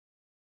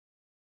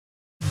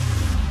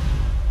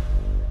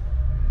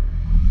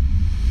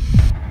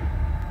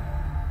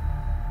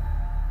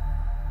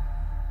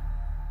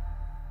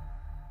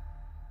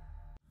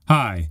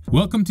Hi,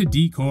 welcome to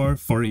DCore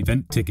for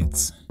event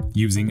tickets.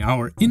 Using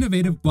our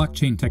innovative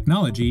blockchain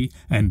technology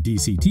and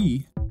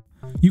DCT,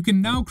 you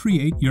can now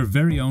create your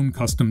very own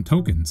custom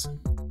tokens.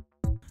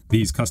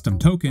 These custom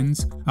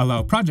tokens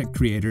allow project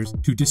creators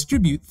to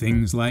distribute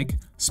things like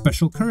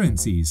special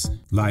currencies,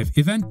 live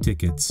event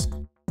tickets,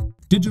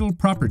 digital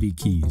property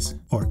keys,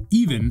 or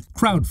even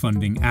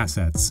crowdfunding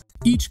assets.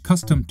 Each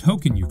custom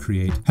token you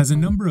create has a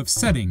number of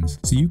settings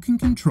so you can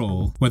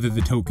control whether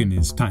the token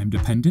is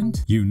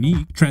time-dependent,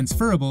 unique,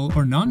 transferable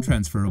or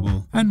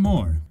non-transferable, and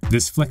more.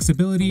 This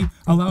flexibility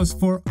allows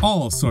for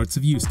all sorts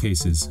of use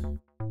cases.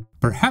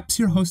 Perhaps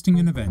you're hosting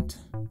an event.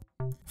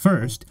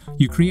 First,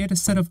 you create a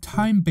set of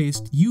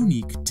time-based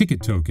unique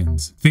ticket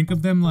tokens. Think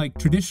of them like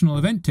traditional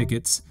event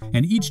tickets,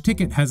 and each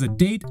ticket has a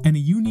date and a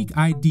unique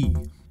ID.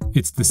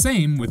 It's the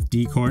same with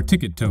DCore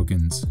ticket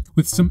tokens,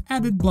 with some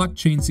added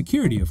blockchain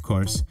security, of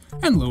course,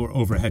 and lower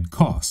overhead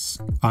costs.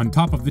 On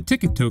top of the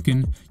ticket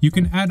token, you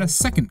can add a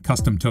second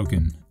custom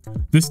token,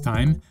 this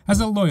time as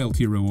a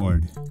loyalty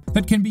reward,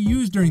 that can be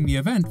used during the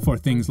event for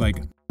things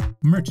like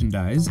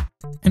merchandise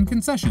and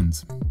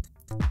concessions.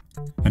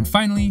 And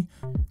finally,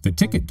 the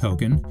ticket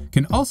token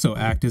can also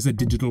act as a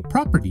digital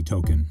property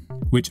token,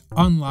 which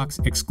unlocks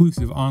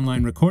exclusive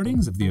online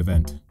recordings of the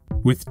event.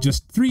 With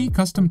just 3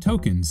 custom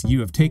tokens, you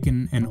have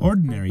taken an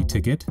ordinary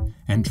ticket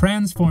and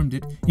transformed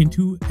it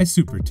into a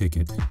super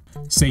ticket.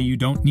 Say you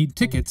don't need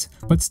tickets,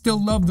 but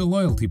still love the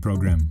loyalty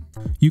program.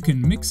 You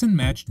can mix and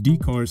match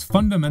DCore's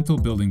fundamental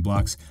building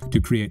blocks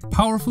to create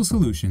powerful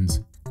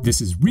solutions.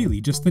 This is really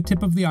just the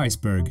tip of the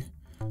iceberg.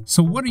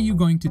 So what are you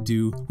going to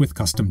do with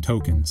custom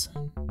tokens?